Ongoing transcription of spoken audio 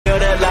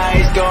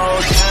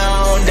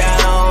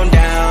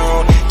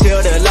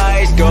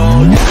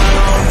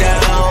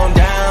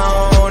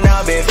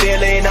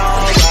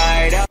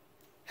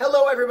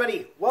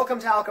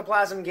Welcome to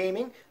Alcaplasm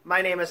Gaming.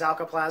 My name is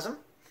Alcaplasm.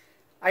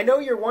 I know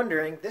you're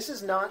wondering, this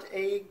is not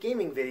a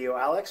gaming video,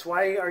 Alex.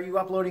 Why are you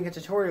uploading a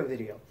tutorial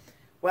video?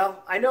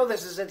 Well, I know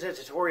this isn't a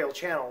tutorial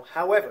channel.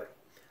 However,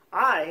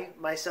 I,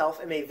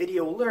 myself, am a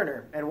video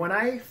learner. And when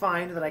I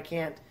find that I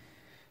can't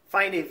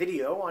find a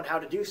video on how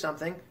to do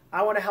something,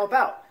 I want to help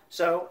out.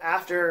 So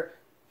after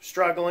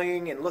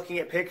struggling and looking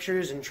at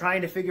pictures and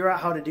trying to figure out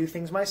how to do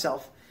things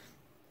myself,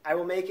 I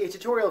will make a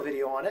tutorial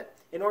video on it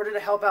in order to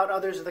help out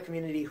others of the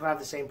community who have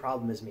the same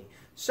problem as me.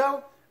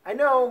 So, I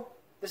know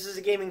this is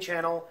a gaming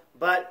channel,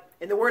 but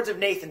in the words of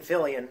Nathan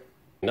Fillion,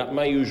 not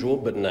my usual,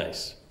 but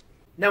nice.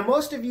 Now,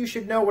 most of you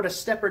should know what a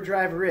stepper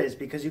driver is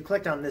because you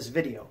clicked on this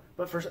video.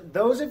 But for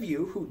those of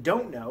you who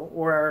don't know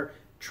or are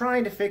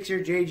trying to fix your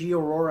JG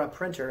Aurora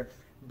printer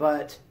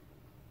but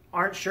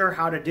aren't sure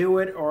how to do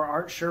it or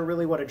aren't sure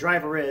really what a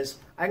driver is,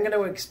 I'm going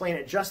to explain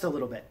it just a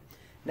little bit.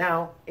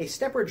 Now, a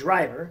stepper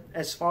driver,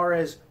 as far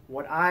as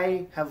what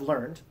I have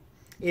learned,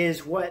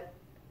 is what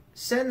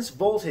sends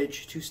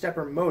voltage to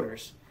stepper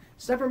motors.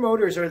 Stepper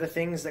motors are the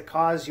things that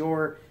cause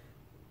your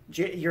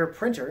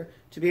printer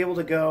to be able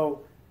to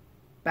go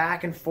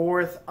back and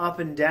forth, up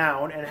and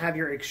down, and have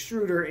your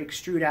extruder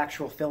extrude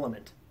actual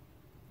filament.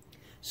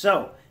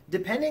 So,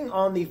 depending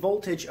on the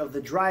voltage of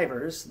the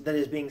drivers that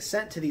is being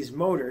sent to these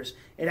motors,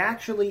 it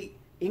actually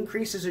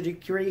increases or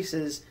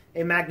decreases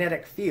a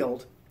magnetic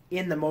field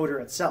in the motor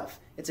itself.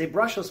 It's a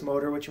brushless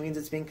motor, which means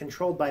it's being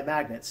controlled by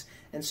magnets.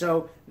 And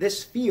so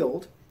this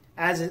field,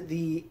 as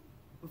the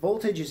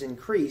voltage is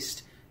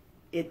increased,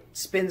 it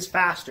spins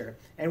faster.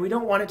 And we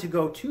don't want it to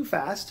go too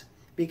fast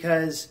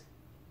because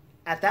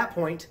at that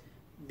point,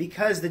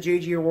 because the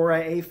JG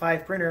Aurora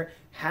A5 printer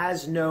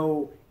has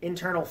no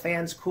internal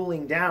fans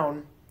cooling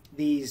down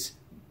these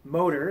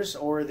motors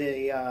or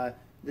the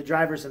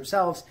drivers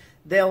themselves,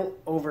 they'll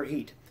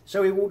overheat.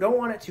 So we don't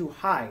want it too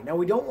high. Now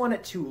we don't want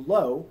it too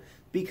low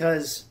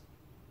because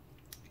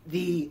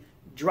the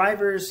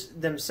drivers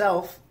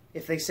themselves,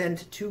 if they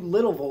send too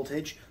little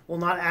voltage, will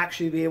not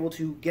actually be able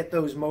to get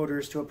those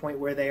motors to a point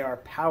where they are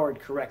powered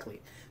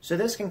correctly. So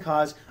this can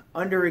cause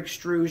under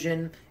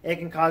extrusion, it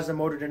can cause the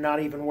motor to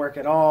not even work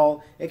at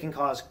all, it can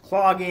cause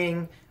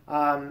clogging,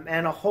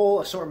 and a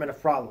whole assortment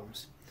of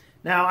problems.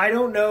 Now, I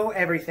don't know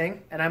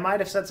everything, and I might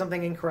have said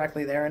something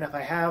incorrectly there, and if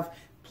I have,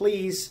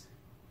 please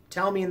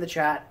tell me in the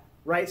chat,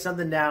 write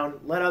something down,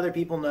 let other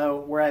people know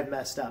where I've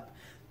messed up.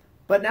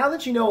 But now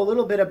that you know a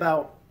little bit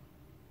about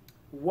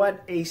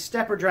what a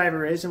stepper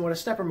driver is and what a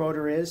stepper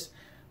motor is,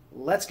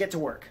 let's get to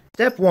work.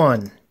 Step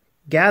 1,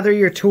 gather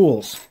your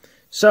tools.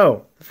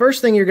 So, the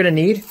first thing you're going to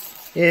need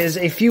is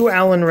a few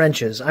Allen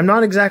wrenches. I'm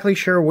not exactly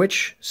sure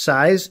which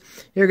size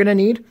you're going to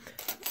need,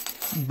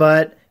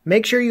 but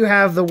make sure you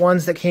have the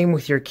ones that came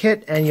with your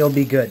kit and you'll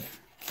be good.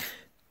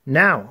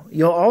 Now,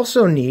 you'll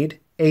also need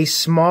a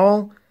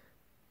small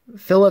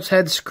Phillips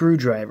head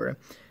screwdriver.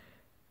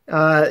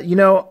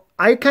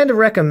 I kind of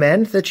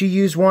recommend that you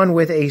use one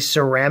with a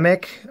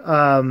ceramic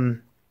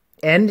end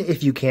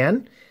if you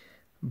can,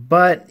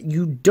 but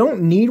you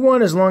don't need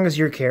one as long as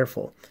you're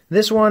careful.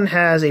 This one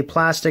has a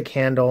plastic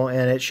handle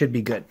and it should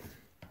be good.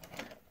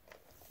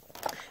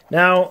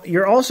 Now,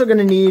 you're also going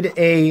to need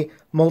a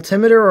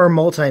multimeter or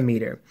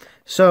multimeter.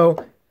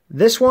 So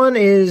this one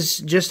is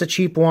just a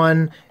cheap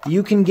one.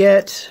 You can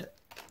get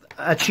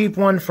a cheap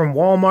one from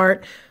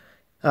Walmart,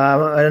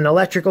 an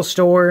electrical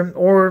store,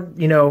 or,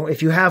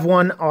 if you have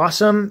one,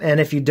 awesome.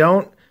 And if you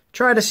don't,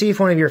 try to see if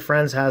one of your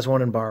friends has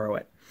one and borrow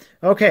it.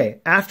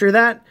 Okay, after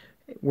that,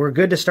 we're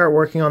good to start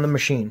working on the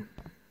machine.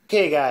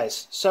 Okay,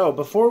 guys, so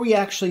before we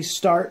actually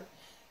start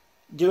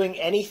doing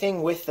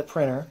anything with the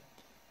printer,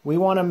 we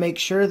want to make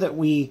sure that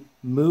we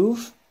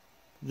move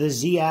the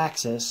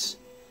Z-axis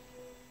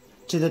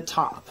to the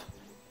top.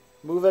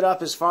 Move it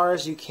up as far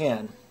as you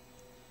can.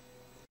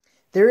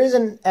 There is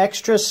an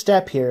extra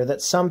step here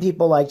that some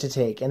people like to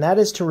take, and that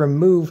is to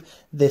remove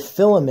the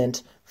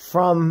filament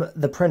from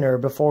the printer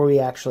before we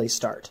actually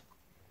start.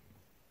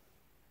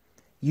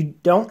 You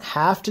don't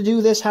have to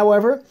do this,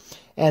 however,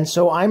 and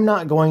so I'm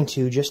not going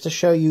to, just to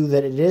show you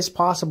that it is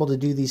possible to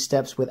do these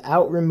steps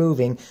without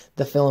removing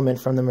the filament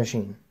from the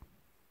machine.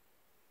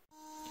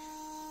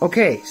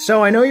 Okay,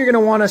 so I know you're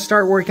going to want to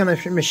start working on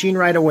the machine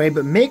right away,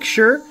 but make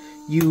sure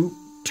you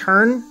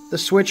turn the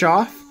switch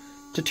off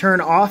to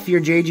turn off your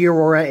JG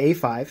Aurora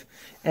A5,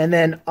 and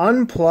then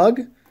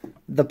unplug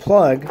the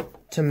plug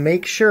to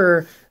make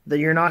sure that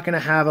you're not going to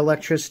have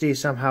electricity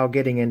somehow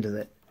getting into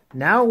it.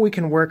 Now we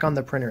can work on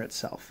the printer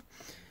itself.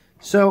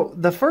 So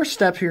the first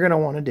step you're going to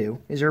want to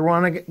do is you're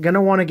going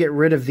to want to get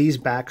rid of these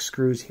back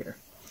screws here.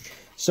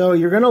 So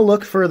you're going to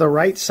look for the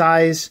right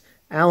size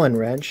Allen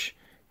wrench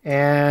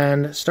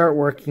and start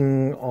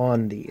working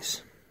on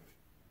these.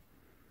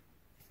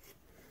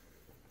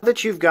 Now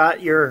that you've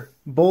got your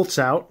bolts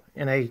out,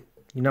 and I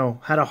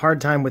had a hard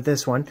time with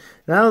this one.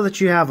 Now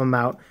that you have them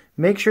out,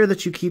 make sure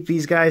that you keep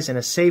these guys in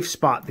a safe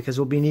spot because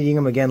we'll be needing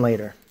them again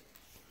later.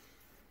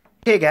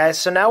 Okay guys,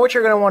 so now what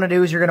you're going to want to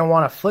do is you're going to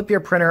want to flip your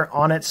printer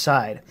on its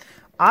side.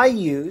 I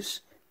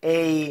use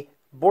a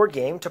board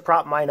game to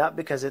prop mine up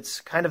because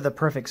it's kind of the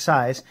perfect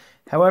size.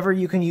 However,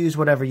 you can use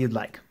whatever you'd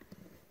like.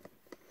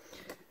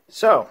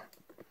 So,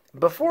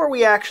 before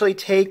we actually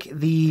take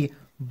the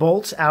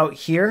bolts out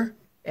here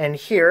and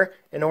here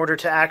in order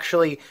to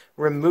actually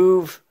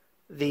remove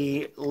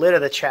the lid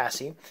of the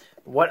chassis,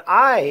 what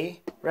I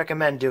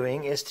recommend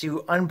doing is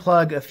to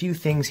unplug a few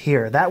things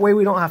here. That way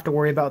we don't have to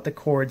worry about the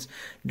cords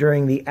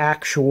during the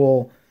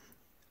actual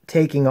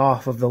taking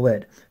off of the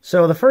lid.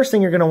 So the first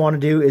thing you're going to want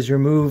to do is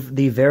remove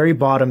the very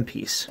bottom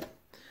piece.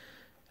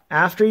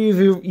 After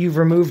you've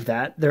removed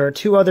that, there are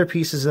two other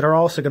pieces that are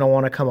also going to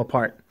want to come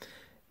apart.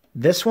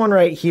 This one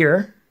right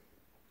here,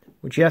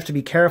 which you have to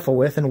be careful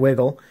with and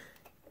wiggle.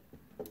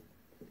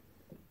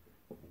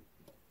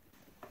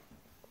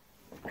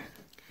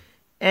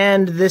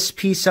 And this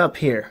piece up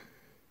here.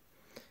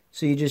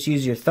 So you just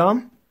use your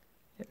thumb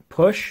and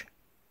push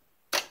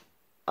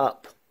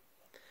up.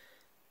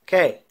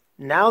 Okay,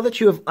 now that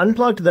you have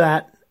unplugged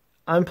that,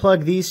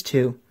 unplug these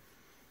two,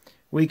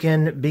 we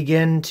can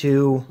begin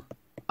to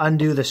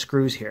undo the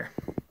screws here.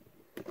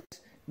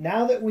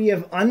 Now that we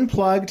have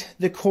unplugged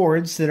the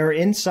cords that are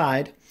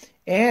inside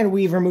and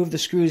we've removed the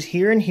screws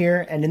here and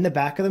here and in the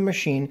back of the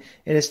machine,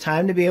 it is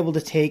time to be able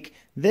to take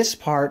this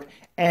part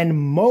and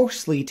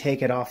mostly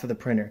take it off of the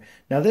printer.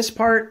 Now this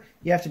part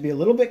you have to be a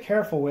little bit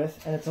careful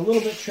with, and it's a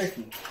little bit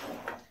tricky.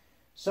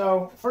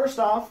 So first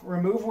off,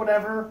 remove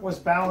whatever was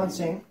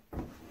balancing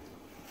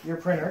your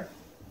printer.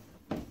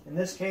 In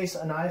this case,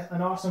 an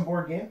awesome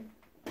board game.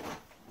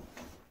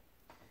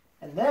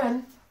 And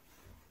then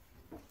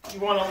you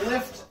want to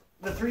lift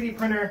the 3D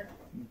printer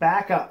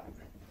back up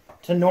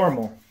to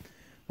normal.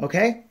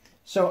 Okay?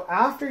 So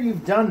after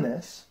you've done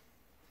this,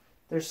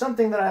 there's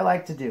something that I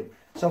like to do.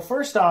 So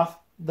first off,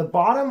 the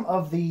bottom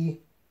of the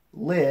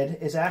lid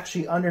is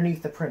actually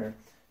underneath the printer.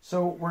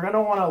 So we're going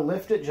to want to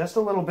lift it just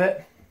a little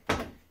bit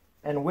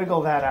and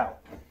wiggle that out.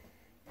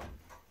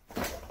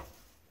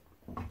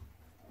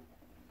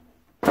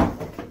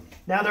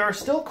 Now there are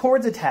still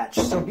cords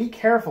attached, so be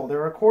careful.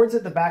 There are cords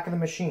at the back of the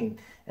machine,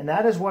 and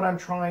that is what I'm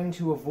trying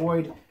to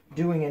avoid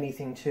doing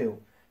anything to.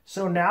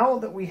 So now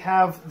that we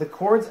have the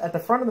cords at the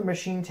front of the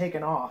machine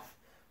taken off,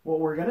 what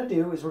we're going to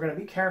do is we're going to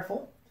be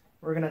careful.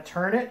 We're going to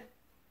turn it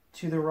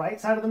to the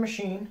right side of the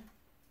machine.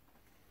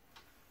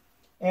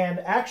 And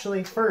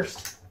actually,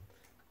 first,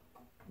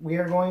 we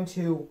are going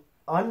to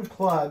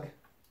unplug.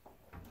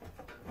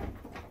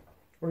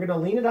 We're going to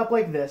lean it up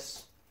like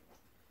this.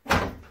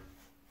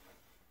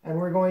 And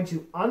we're going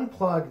to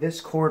unplug this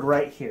cord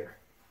right here.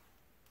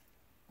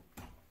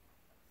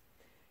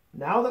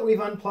 Now that we've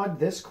unplugged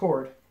this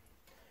cord,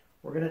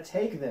 we're going to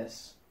take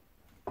this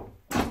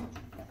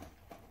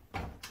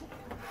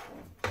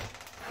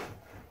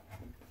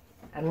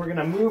and we're going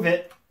to move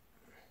it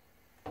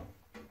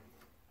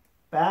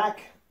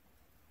back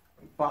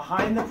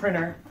behind the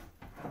printer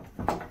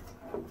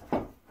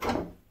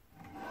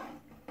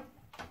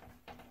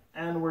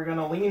and we're going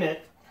to lean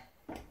it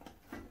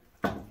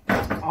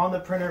on the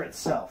printer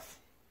itself.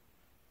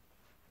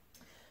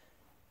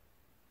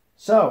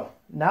 So,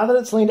 now that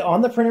it's leaned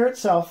on the printer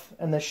itself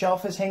and the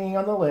shelf is hanging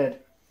on the lid,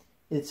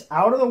 it's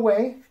out of the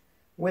way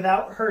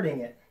without hurting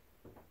it.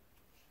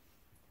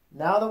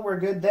 Now that we're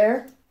good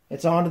there,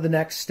 it's on to the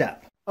next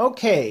step.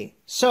 Okay,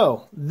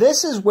 so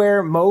this is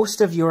where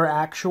most of your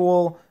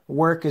actual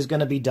work is going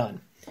to be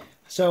done.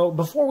 So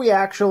before we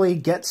actually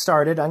get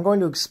started, I'm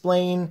going to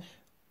explain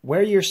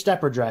where your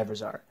stepper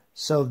drivers are.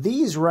 So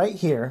these right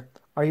here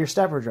are your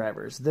stepper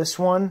drivers. This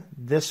one,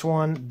 that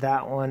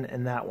one,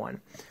 and that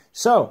one.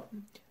 So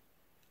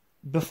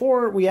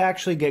before we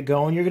actually get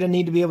going, you're going to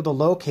need to be able to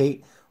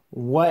locate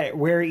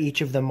where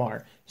each of them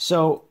are.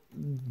 So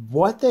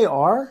what they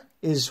are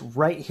is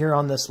right here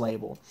on this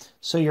label.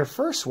 So your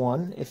first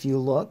one, if you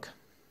look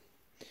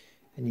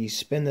and you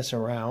spin this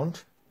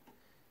around,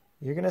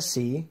 you're going to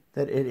see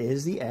that it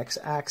is the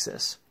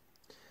x-axis.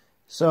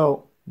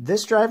 So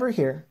this driver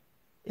here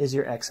is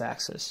your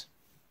x-axis.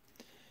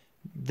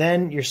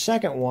 Then your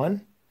second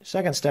one,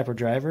 second stepper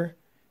driver,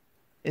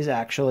 is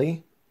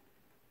actually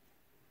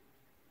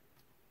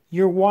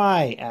your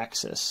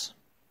y-axis.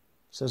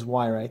 It says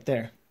y right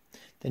there.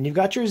 Then you've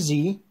got your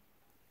z,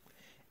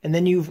 and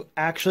then you've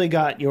actually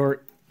got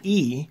your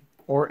E,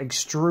 or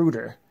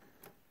extruder.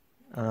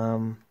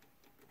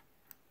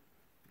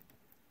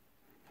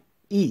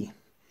 E.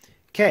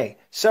 Okay,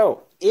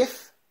 so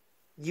if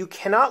you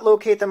cannot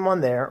locate them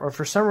on there, or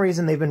for some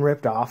reason they've been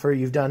ripped off, or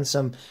you've done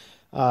some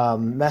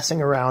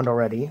messing around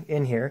already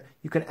in here,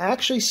 you can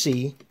actually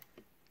see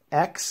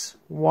X,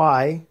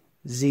 Y,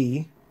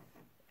 Z,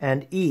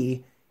 and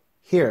E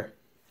here.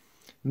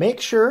 Make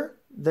sure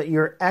that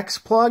your X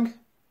plug,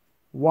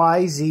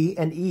 Y, Z,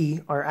 and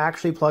E are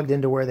actually plugged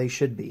into where they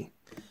should be.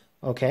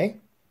 Okay?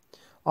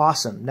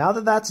 Awesome. Now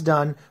that that's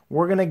done,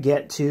 we're going to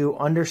get to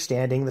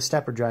understanding the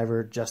stepper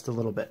driver just a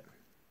little bit.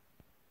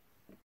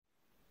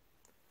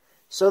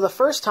 So the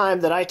first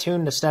time that I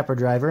tuned the stepper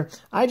driver,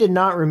 I did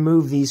not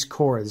remove these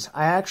cords.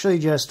 I actually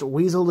just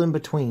weaseled in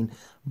between.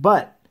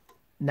 But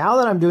now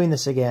that I'm doing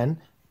this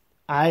again,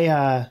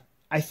 I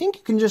I think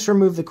you can just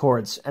remove the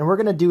cords, and we're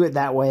going to do it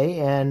that way,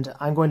 and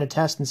I'm going to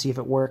test and see if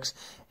it works.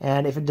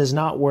 And if it does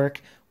not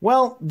work,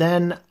 well,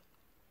 then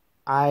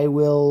I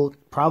will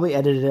probably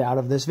edit it out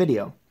of this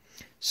video.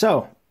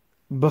 So,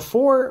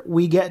 before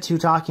we get to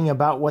talking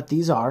about what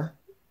these are,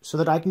 so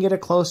that I can get a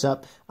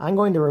close-up, I'm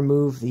going to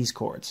remove these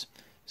cords.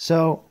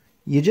 So,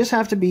 you just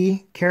have to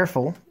be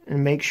careful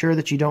and make sure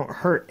that you don't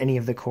hurt any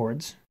of the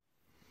cords.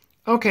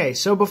 Okay,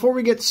 so before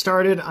we get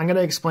started, I'm going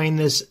to explain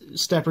this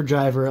stepper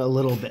driver a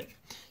little bit.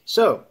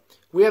 So,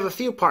 we have a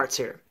few parts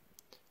here.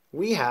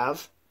 We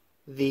have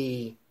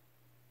the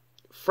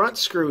front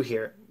screw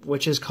here,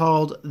 which is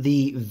called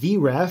the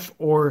VREF,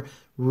 or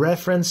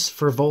reference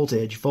for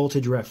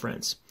voltage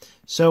reference.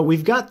 So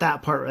we've got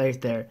that part right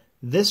there.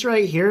 This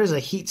right here is a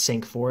heat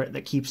sink for it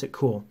that keeps it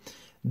cool.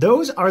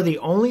 Those are the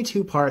only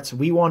two parts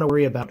we want to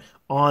worry about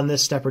on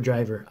this stepper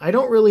driver. I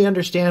don't really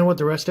understand what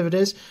the rest of it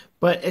is,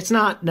 but it's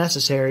not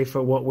necessary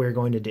for what we're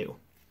going to do.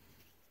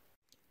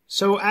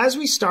 So as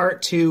we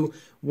start to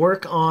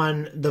work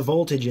on the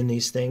voltage in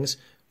these things,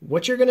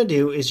 what you're going to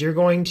do is you're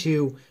going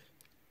to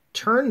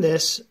turn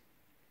this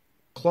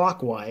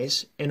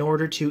clockwise in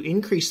order to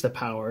increase the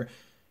power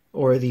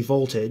or the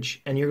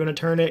voltage, and you're going to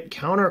turn it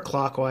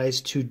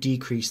counterclockwise to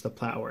decrease the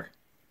power.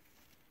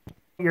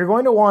 You're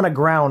going to want a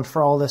ground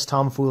for all this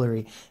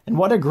tomfoolery. And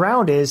what a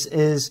ground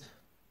is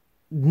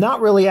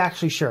not really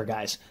actually sure,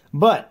 guys.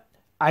 But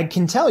I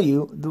can tell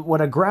you that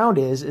what a ground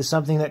is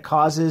something that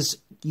causes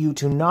you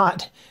to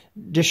not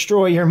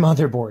destroy your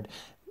motherboard.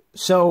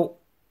 So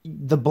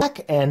the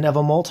black end of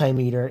a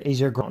multimeter is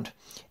your ground.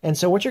 And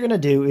so what you're going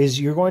to do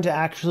is you're going to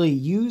actually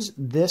use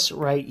this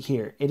right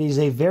here. It is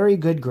a very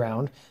good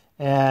ground,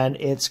 and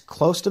it's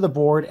close to the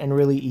board and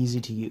really easy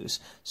to use.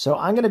 So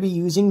I'm going to be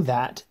using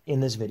that in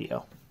this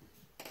video.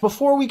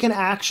 Before we can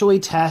actually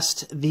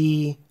test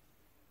the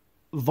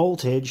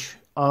voltage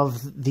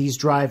of these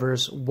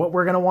drivers, what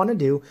we're going to want to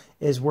do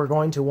is we're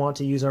going to want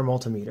to use our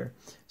multimeter.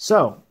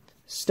 So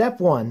step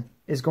one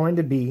is going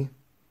to be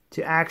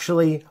to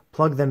actually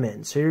plug them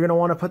in. So you're going to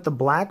want to put the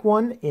black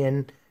one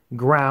in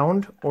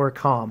ground or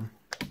COM.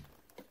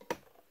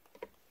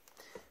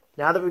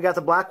 Now that we've got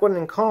the black one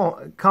in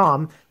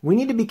COM, we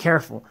need to be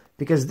careful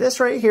because this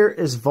right here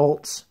is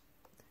volts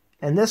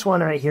and this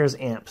one right here is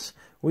amps.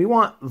 We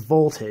want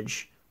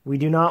voltage. We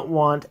do not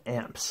want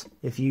amps.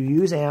 If you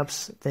use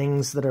amps,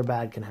 things that are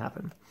bad can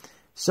happen.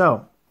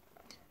 So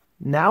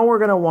now we're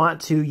going to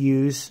want to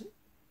use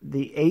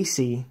the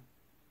AC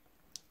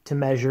to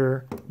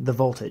measure the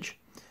voltage.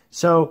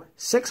 So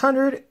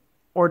 600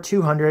 or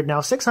 200.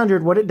 Now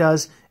 600, what it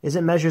does is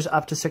it measures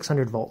up to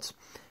 600 volts.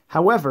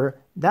 However,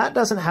 that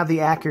doesn't have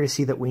the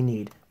accuracy that we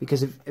need,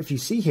 because if you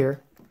see here,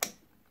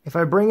 if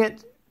I bring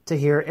it to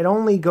here, it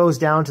only goes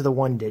down to the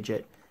 1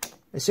 digit.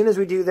 As soon as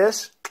we do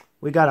this,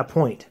 we got a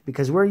point,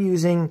 because we're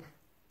using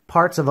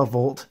parts of a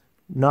volt,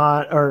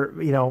 not, or,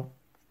 you know,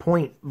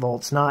 point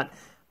volts, not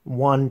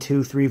 1,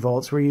 2, 3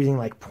 volts. We're using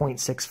like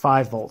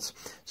 0.65 volts.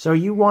 So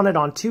you want it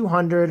on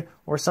 200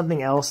 or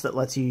something else that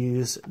lets you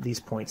use these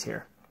points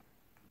here.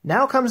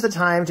 Now comes the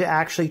time to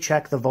actually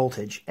check the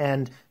voltage,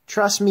 and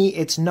trust me,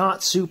 it's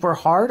not super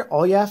hard.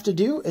 All you have to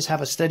do is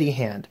have a steady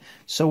hand.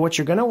 So what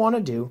you're going to want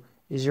to do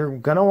is you're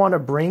going to want to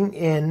bring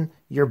in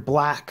your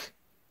black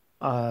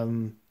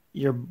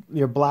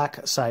your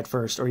black side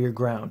first, or your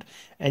ground,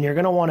 and you're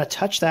going to want to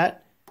touch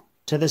that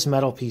to this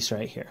metal piece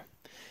right here.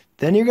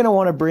 Then you're going to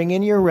want to bring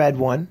in your red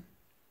one,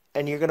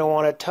 and you're going to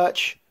want to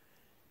touch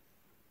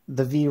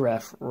the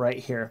VREF right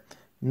here.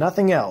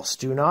 Nothing else.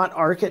 Do not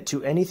arc it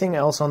to anything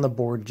else on the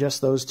board,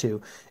 just those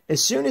two.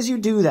 As soon as you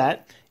do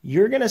that,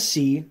 you're going to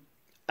see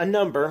a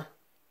number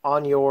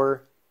on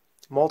your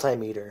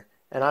multimeter,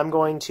 and I'm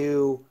going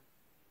to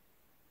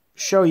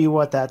show you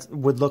what that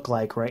would look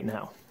like right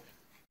now.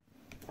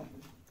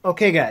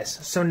 Okay guys,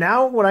 so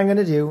now what I'm going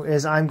to do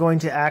is I'm going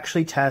to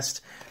actually test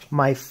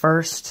my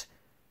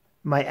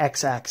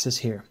x-axis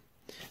here.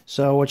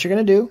 So what you're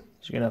going to do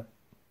is you're going to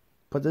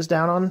put this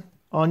down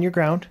on your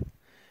ground,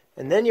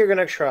 and then you're going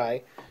to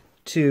try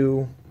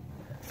to,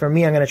 for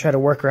me, I'm going to try to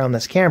work around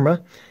this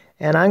camera,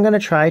 and I'm going to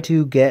try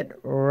to get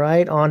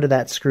right onto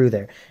that screw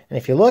there. And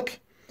if you look,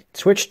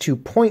 switch to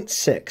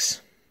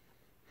 0.6.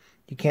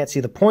 You can't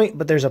see the point,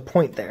 but there's a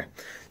point there.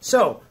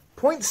 So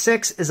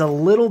 0.6 is a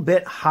little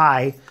bit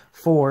high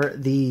for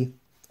the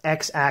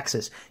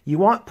x-axis. You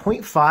want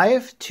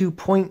 0.4 to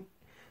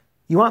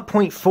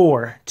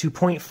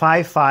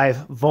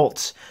 0.55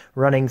 volts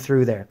running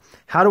through there.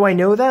 How do I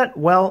know that?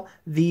 Well,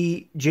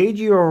 the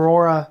JG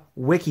Aurora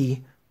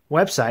wiki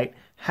website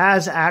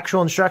has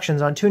actual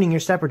instructions on tuning your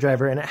stepper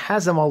driver, and it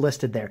has them all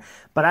listed there.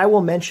 But I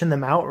will mention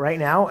them out right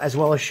now, as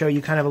well as show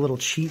you kind of a little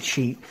cheat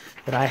sheet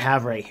that I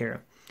have right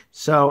here.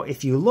 So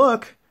if you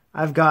look,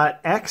 I've got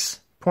X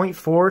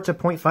 0.4 to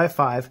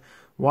 0.55,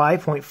 Y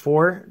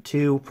 0.4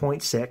 to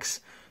 0.6,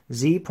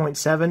 Z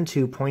 0.7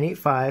 to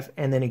 0.85,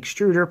 and then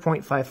extruder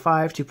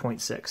 0.55 to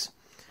 0.6.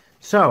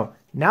 So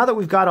now that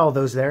we've got all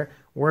those there,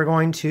 we're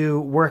going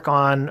to work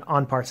on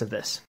parts of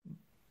this.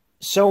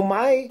 So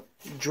my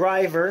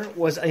driver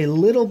was a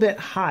little bit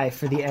high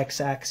for the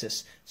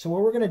x-axis. So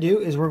what we're going to do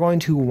is we're going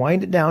to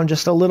wind it down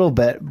just a little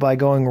bit by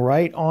going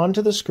right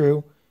onto the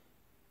screw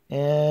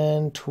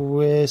and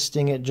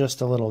twisting it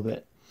just a little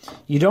bit.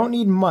 You don't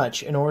need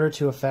much in order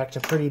to affect a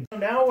pretty...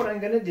 Now what I'm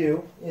going to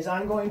do is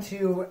I'm going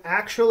to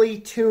actually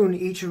tune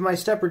each of my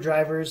stepper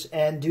drivers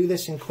and do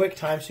this in quick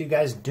time so you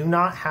guys do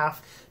not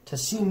have to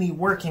see me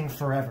working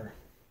forever.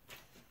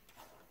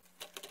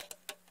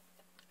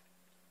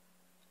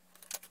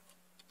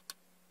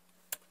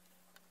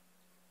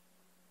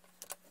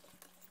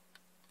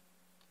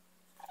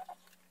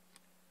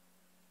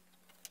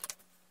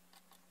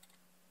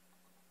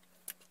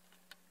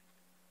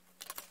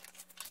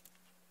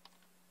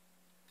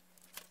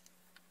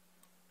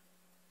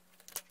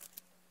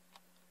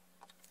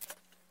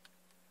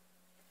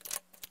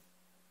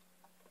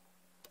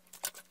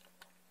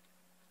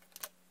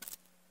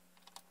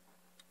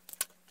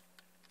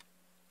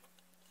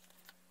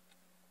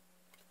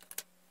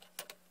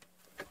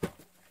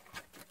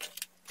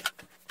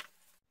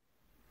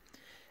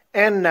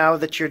 And now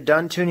that you're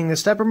done tuning the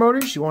stepper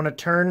motors, you want to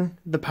turn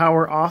the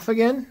power off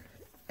again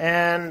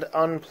and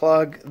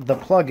unplug the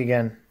plug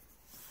again.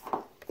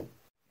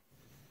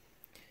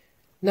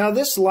 Now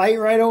this light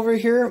right over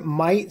here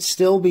might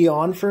still be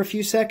on for a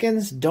few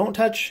seconds. Don't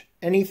touch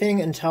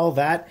anything until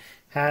that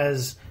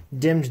has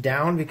dimmed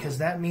down, because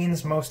that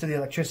means most of the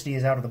electricity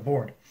is out of the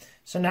board.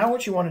 So now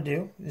what you want to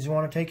do is you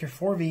want to take your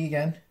 4V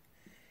again.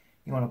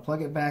 You want to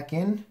plug it back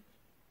in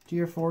to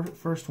your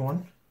first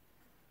one.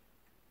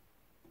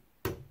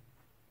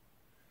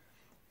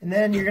 And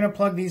then you're going to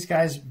plug these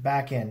guys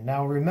back in.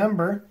 Now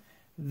remember,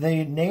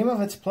 the name of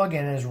its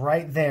plug-in is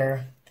right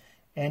there,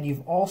 and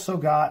you've also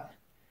got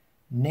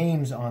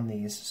names on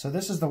these. So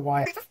this is the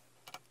Y.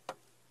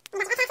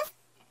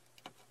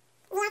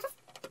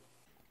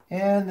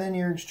 And then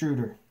your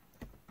extruder.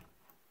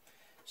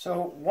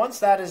 So once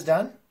that is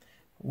done,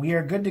 we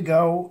are good to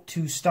go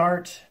to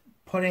start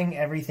putting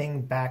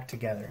everything back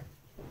together.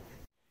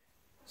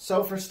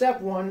 So for step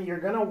one, you're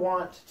going to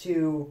want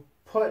to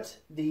put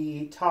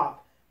the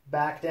top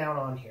back down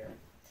on here.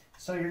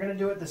 So you're going to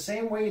do it the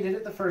same way you did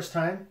it the first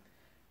time.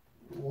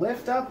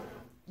 Lift up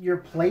your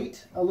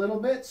plate a little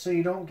bit so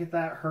you don't get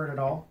that hurt at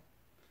all.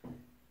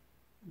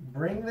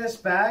 Bring this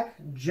back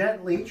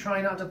gently,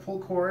 try not to pull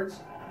cords.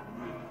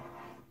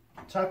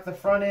 Tuck the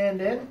front end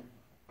in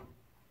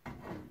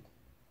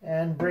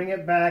and bring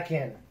it back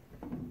in.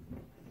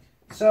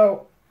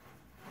 So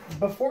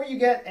before you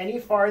get any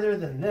farther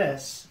than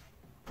this,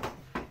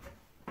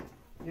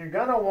 you're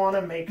going to want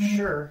to make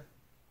sure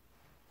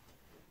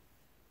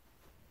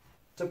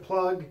to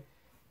plug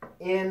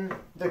in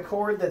the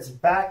cord that's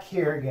back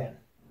here again.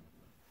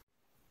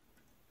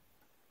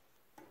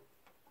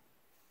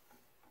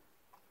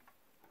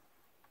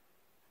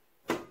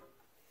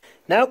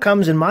 Now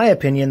comes, in my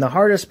opinion, the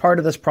hardest part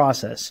of this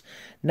process.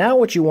 Now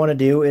what you want to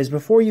do is,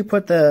 before you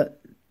put the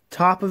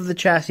top of the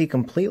chassis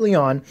completely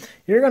on,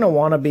 you're going to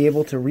want to be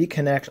able to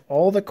reconnect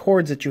all the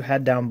cords that you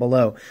had down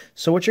below.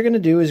 So what you're going to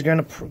do is you're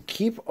going to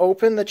keep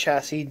open the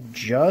chassis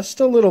just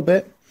a little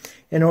bit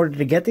in order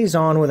to get these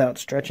on without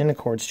stretching the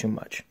cords too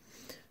much.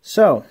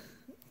 So,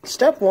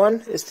 step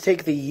one is to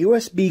take the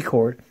USB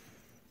cord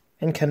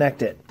and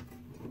connect it.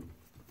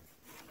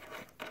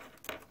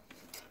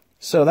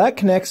 So that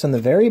connects on the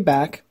very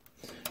back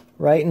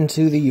right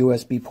into the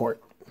USB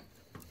port.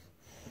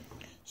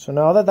 So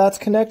now that that's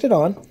connected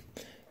on,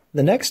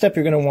 the next step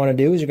you're going to want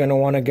to do is you're going to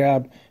want to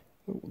grab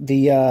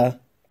the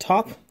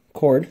top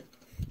cord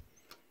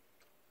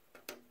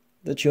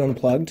that you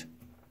unplugged,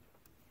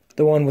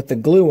 the one with the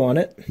glue on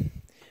it,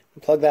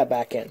 and plug that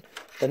back in.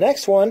 The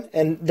next one,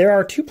 and there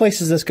are two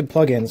places this could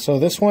plug in, so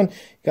this one,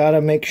 got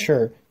to make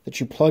sure that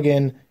you plug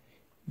in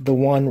the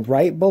one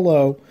right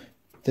below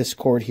this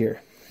cord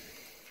here.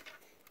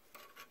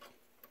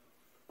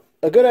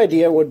 A good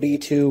idea would be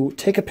to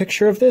take a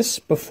picture of this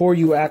before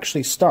you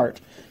actually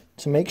start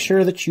to make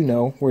sure that you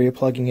know where you're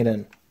plugging it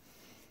in.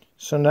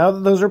 So now that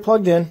those are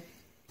plugged in,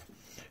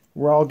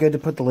 we're all good to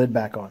put the lid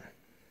back on.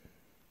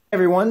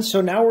 Everyone,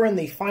 so now we're in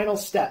the final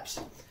steps.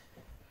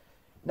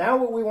 Now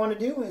what we want to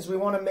do is we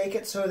want to make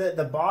it so that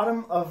the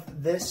bottom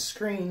of this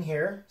screen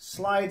here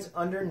slides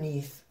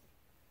underneath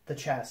the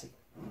chassis.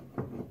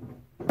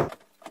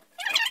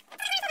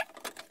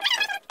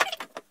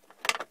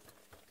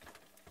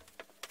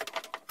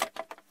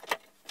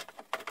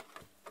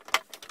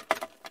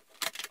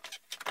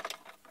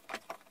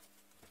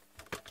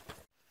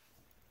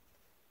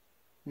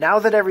 Now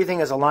that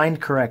everything is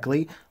aligned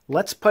correctly,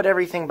 let's put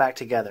everything back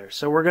together.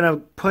 So we're going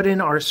to put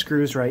in our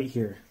screws right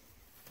here.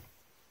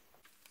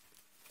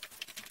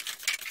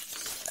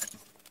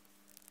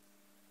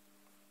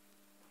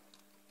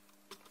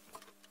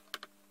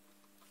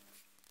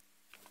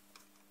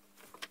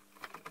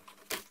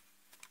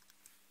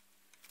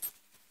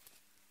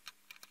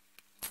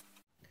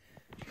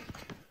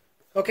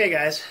 Okay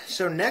guys,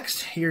 so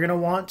next you're going to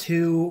want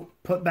to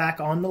put back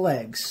on the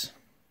legs.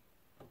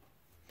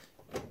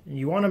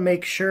 You want to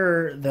make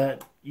sure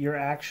that you're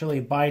actually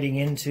biting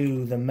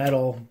into the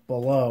metal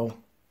below,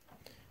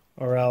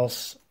 or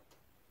else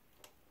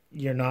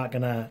you're not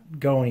going to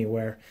go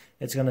anywhere.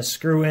 It's going to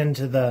screw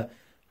into the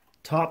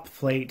top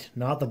plate,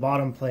 not the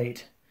bottom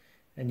plate,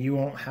 and you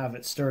won't have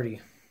it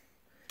sturdy.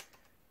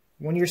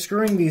 When you're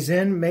screwing these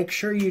in, make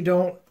sure you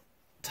don't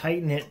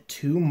tighten it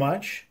too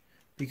much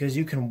because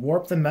you can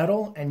warp the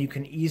metal and you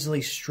can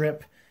easily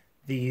strip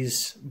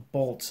these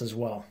bolts as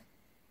well.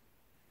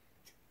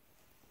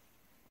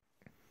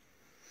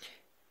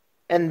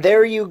 And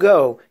there you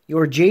go.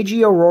 Your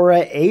JG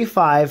Aurora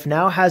A5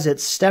 now has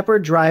its stepper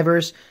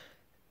drivers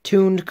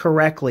tuned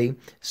correctly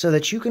so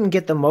that you can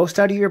get the most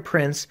out of your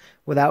prints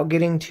without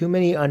getting too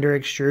many under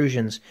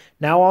extrusions.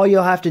 Now all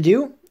you'll have to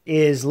do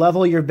is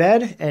level your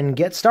bed and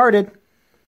get started.